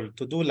possible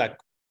to do like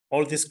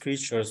all these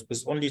creatures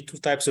with only two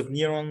types of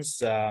neurons,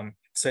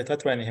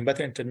 excitatory and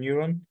inhibitory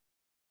interneuron?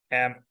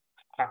 I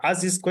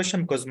ask this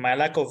question because my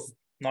lack of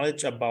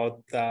knowledge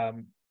about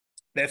the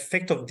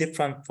effect of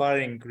different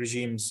firing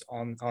regimes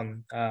on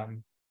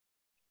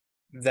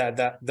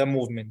the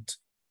movement.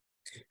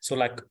 So,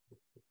 like,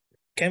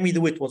 can we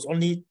do it with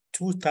only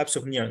two types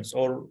of neurons,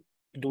 or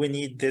do we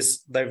need this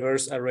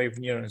diverse array of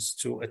neurons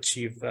to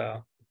achieve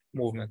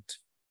movement?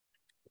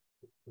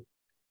 A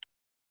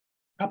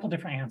couple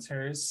different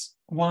answers.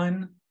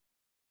 One,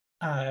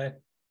 kind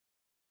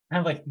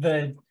of like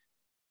the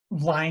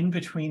line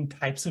between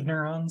types of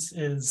neurons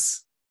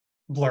is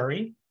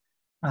blurry.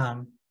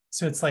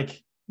 So it's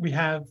like we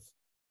have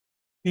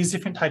these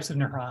different types of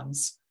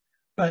neurons,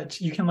 but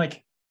you can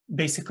like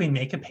basically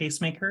make a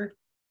pacemaker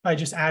by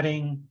just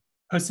adding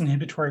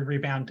post-inhibitory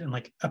rebound and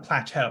like a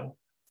plateau,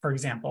 for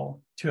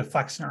example, to a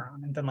flex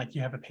neuron, and then like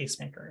you have a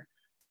pacemaker.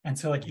 And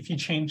so like if you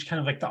change kind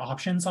of like the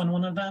options on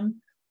one of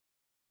them,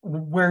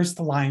 where's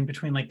the line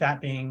between like that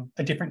being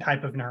a different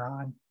type of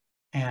neuron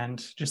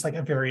and just like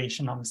a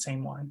variation on the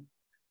same one?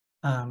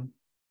 And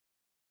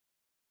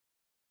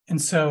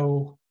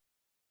so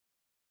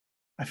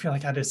I feel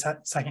like I had a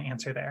second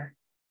answer there.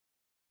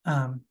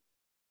 I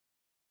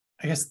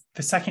guess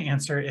the second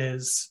answer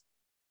is,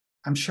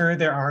 I'm sure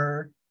there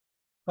are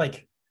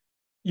like,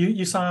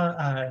 you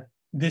saw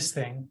this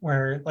thing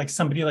where like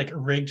somebody like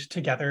rigged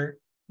together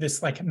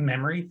this like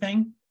memory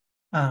thing.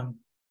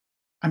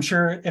 I'm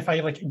sure if I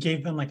like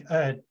gave them like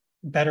a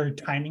better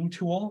timing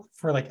tool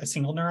for like a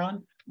single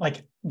neuron,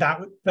 like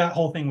that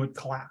whole thing would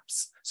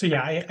collapse. So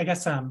yeah, I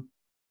guess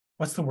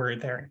what's the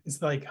word there?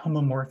 Is like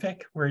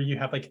homomorphic, where you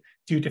have like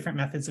two different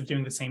methods of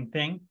doing the same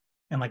thing,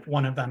 and like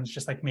one of them is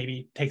just like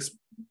maybe takes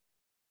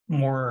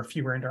more or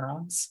fewer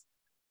neurons.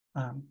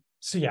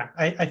 So yeah,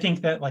 I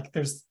think that like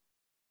there's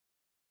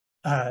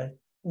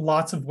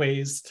lots of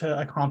ways to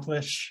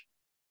accomplish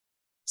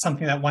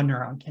something that one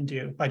neuron can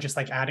do by just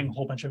like adding a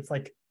whole bunch of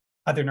like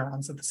other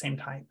neurons of the same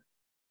type.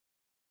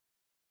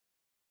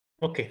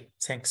 Okay,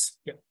 thanks.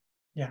 Yeah.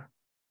 Yeah.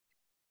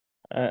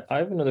 I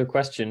have another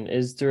question.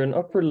 Is there an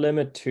upper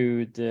limit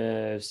to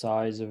the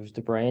size of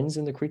the brains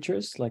in the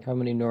creatures? Like how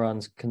many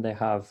neurons can they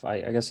have?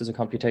 I guess there's a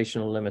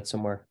computational limit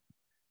somewhere.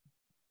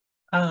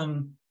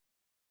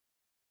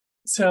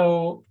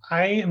 So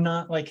I am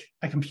not like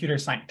a computer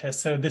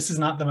scientist, so this is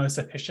not the most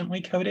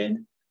efficiently coded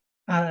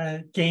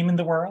game in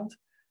the world.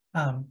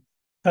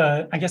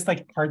 I guess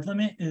like hard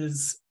limit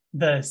is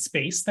the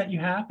space that you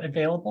have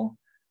available.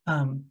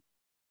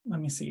 Let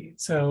me see.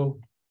 So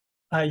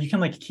you can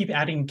like keep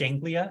adding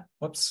ganglia,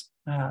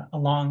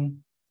 along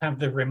kind of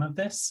the rim of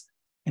this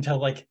until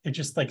like it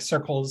just like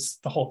circles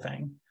the whole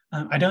thing.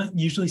 I don't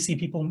usually see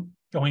people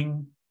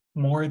going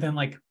more than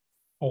like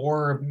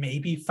 4,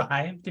 maybe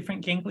 5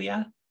 different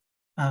ganglia,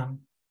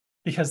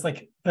 because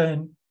like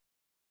the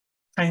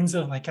kinds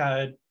of like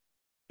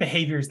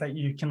behaviors that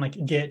you can like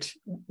get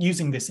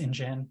using this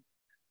engine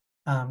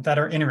that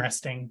are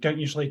interesting don't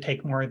usually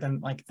take more than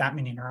like that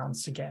many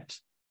neurons to get.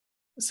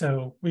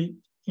 So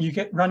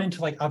you run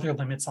into like other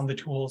limits on the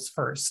tools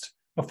first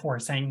before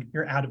saying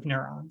you're out of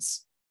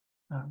neurons.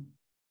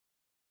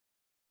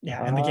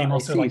 Yeah, and the game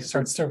also like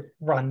starts to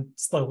run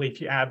slowly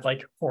if you add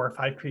like 4 or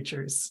 5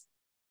 creatures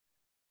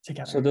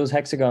together. So those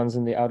hexagons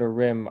in the outer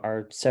rim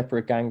are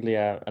separate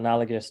ganglia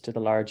analogous to the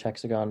large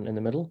hexagon in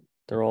the middle?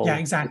 They're all... Yeah,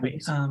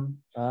 exactly. Okay.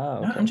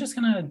 I'm just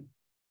gonna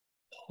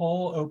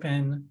pull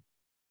open,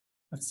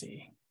 let's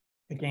see,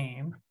 the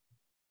game,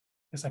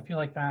 because I feel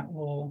like that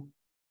will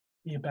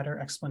be a better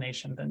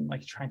explanation than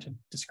like trying to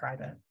describe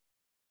it.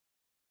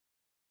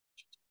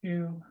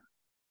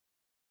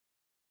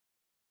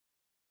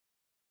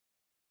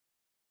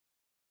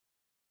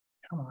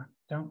 Come on,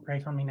 don't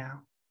break on me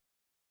now.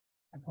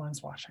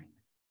 Everyone's watching.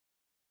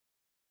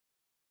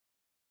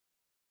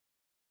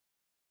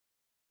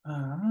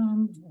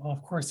 Well,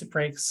 of course it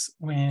breaks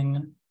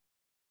when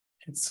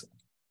it's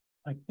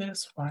like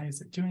this. Why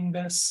is it doing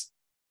this?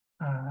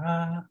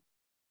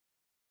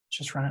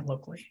 Just run it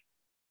locally.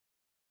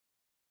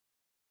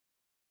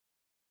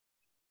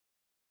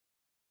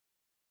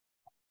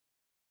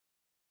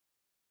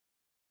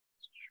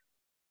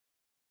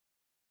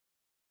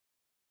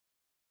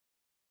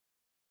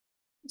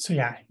 So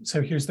yeah,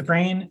 so here's the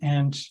brain,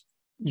 and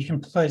you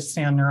can place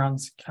down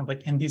neurons kind of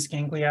like in these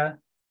ganglia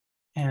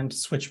and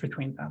switch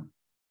between them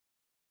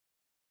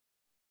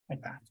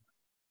like that.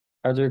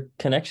 Are there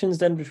connections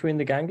then between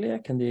the ganglia?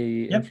 Can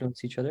they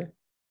influence each other?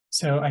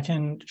 So I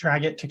can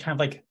drag it to kind of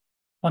like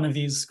one of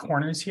these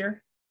corners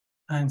here.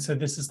 And so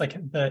this is like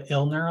the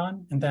ill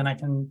neuron. And then I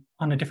can,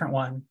 on a different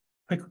one,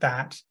 click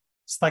that,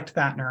 select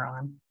that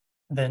neuron,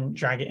 and then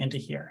drag it into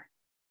here.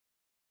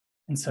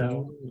 And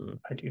so if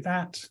I do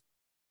that,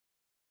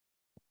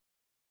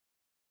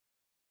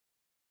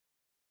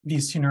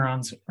 these two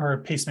neurons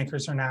or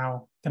pacemakers are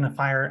now going to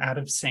fire out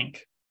of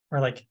sync or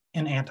like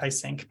in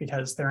anti-sync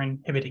because they're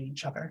inhibiting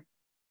each other.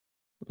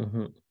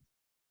 Mm-hmm.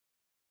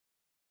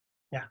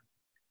 Yeah.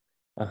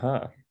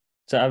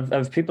 So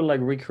have people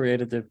like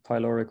recreated the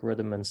pyloric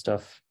rhythm and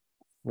stuff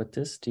with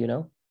this? Do you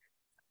know?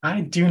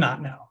 I do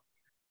not know.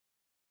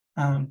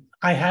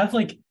 I have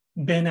like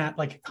been at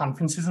like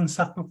conferences and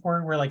stuff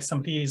before where like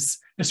somebody's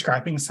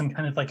describing some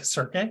kind of like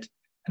circuit,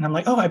 and I'm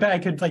like, oh, I bet I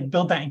could like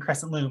build that in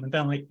Crescent Loom, and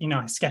then like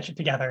I sketch it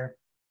together,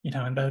 in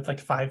about like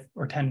 5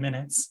 or 10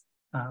 minutes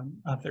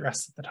of the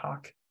rest of the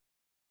talk.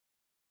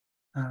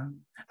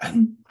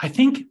 I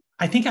think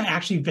I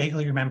actually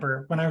vaguely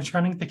remember when I was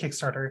running the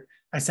Kickstarter,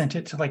 I sent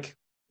it to like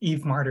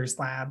Eve Martyr's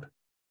lab,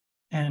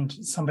 and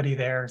somebody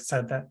there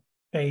said that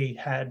they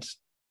had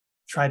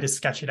tried to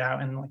sketch it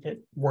out and like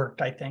it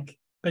worked, I think,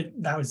 but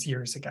that was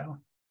years ago.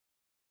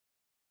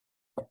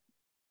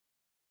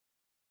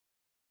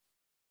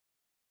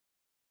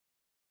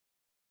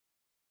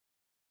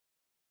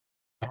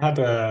 I had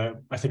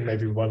I think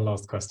maybe one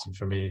last question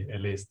for me,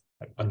 at least,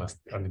 unless,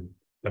 I mean,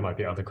 there might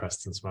be other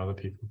questions from other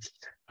people.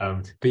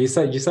 But you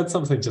said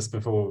something just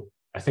before,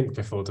 I think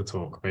before the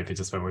talk, maybe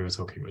just when we were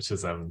talking, which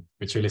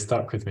really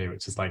stuck with me,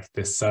 which is like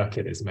this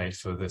circuit is made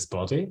for this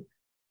body.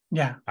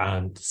 Yeah.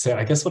 And so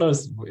I guess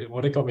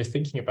what it got me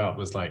thinking about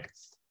was like,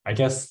 I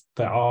guess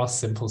there are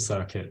simple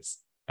circuits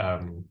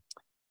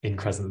in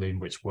Crescent Loom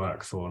which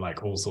work for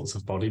like all sorts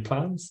of body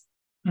plans,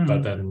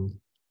 but then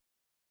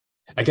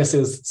I guess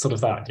it's sort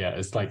of that, yeah.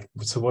 It's like,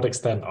 to what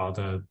extent are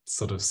there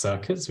sort of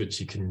circuits which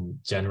you can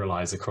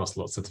generalize across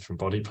lots of different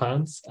body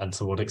plans, and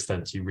to what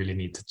extent do you really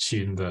need to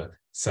tune the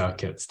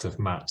circuits to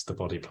match the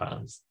body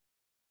plans?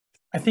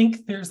 I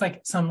think there's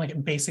like some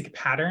like basic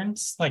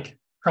patterns, like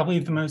probably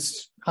the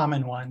most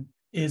common one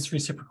is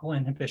reciprocal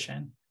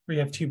inhibition, where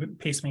you have two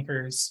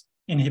pacemakers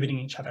inhibiting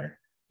each other,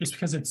 just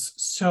because it's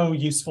so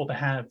useful to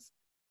have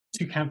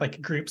two kind of like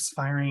groups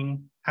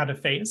firing out of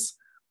phase.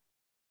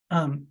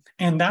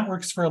 And that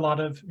works for a lot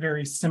of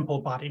very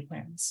simple body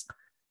plans.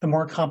 The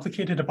more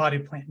complicated a body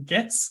plan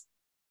gets,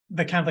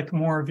 the kind of like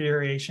more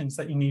variations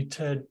that you need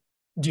to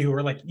do,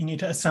 or like you need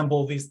to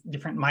assemble these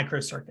different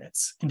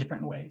microcircuits in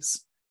different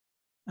ways.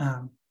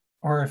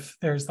 Or if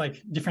there's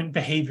like different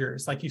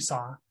behaviors, like you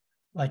saw,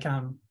 like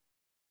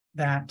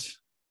that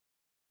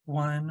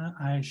one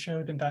I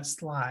showed in that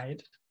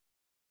slide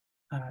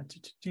to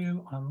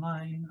do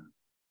online.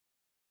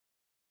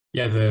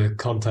 Yeah, the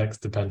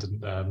context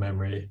dependent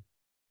memory.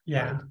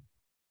 Yeah. Right?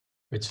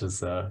 Which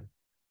is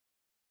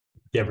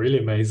really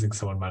amazing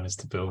someone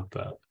managed to build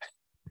that.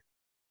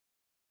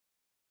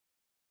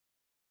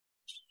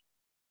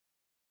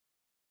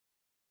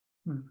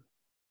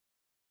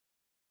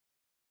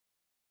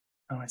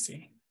 Oh, I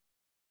see.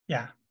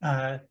 Yeah.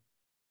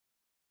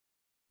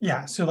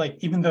 Yeah, so like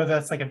even though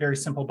that's like a very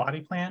simple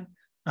body plan,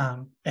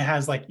 it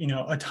has like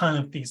a ton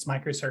of these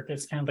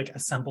microcircuits kind of like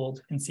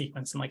assembled in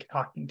sequence and like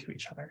talking to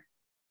each other.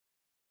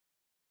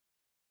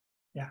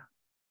 Yeah.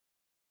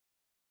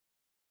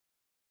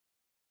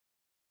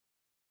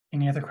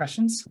 Any other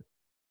questions?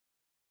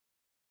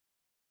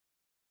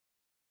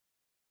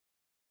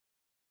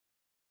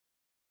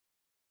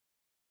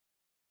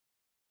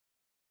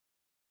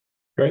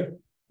 Great.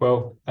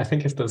 Well, I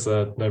think if there's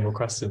no more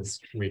questions,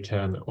 we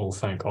can all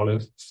thank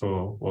Olive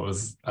for what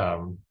was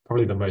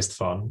probably the most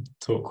fun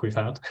talk we've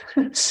had,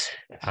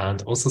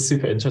 and also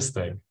super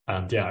interesting.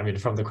 And yeah, I mean,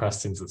 from the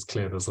questions, it's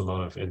clear there's a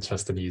lot of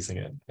interest in using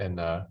it in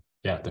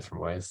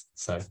different ways.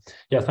 So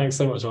yeah, thanks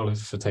so much,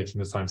 Olive, for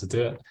taking the time to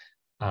do it,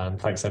 and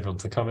thanks everyone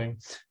for coming.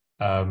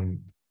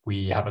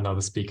 We have another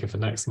speaker for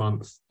next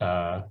month,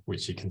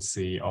 which you can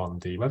see on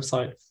the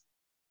website.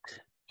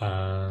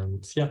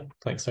 And yeah,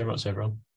 thanks so much, everyone.